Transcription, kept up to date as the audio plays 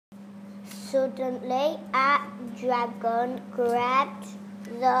Suddenly, a dragon grabbed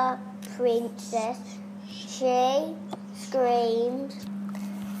the princess. She screamed,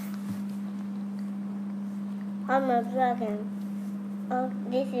 "I'm a dragon. Oh,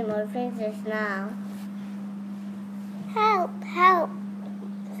 this is my princess now. Help, help.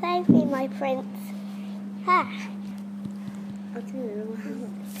 Save me, my prince." Ah.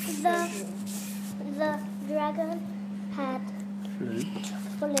 The dragon had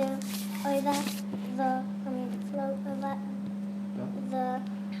flew over the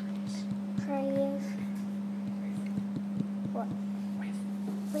trees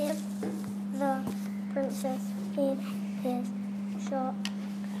with the princess in his short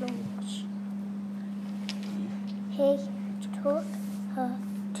claws. He took her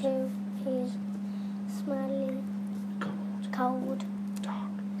to his smelly, cold,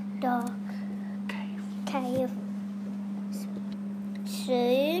 dark cave.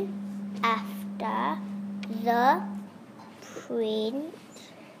 Soon after, the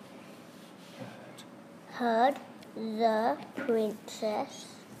prince heard the princess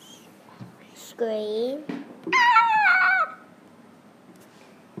scream, "Ah!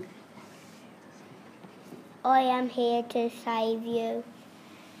 I am here to save you."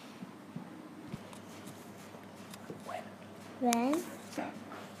 Then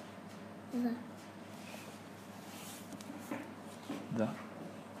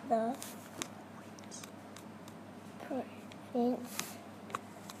the prince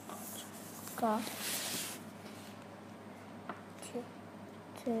got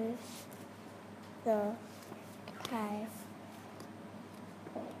to the cave.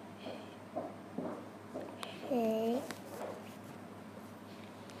 He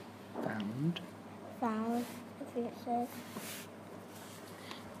found the princess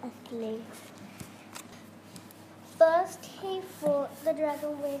asleep. First, he fought the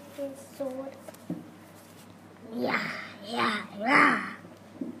dragon with his sword. Yeah.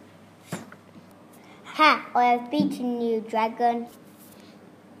 Ha! I have beaten you, dragon.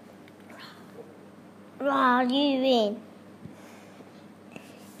 Roar, you win.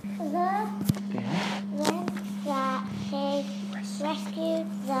 Then he rescued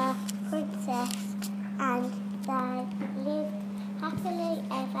the princess and they lived happily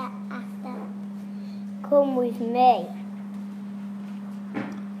ever after. Come with me.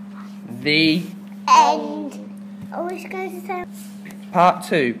 The end. I was going to say Part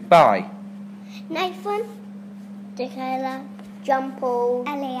 2. Bye. Nathan, Jakayla,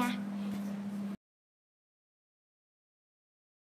 Aleeyah.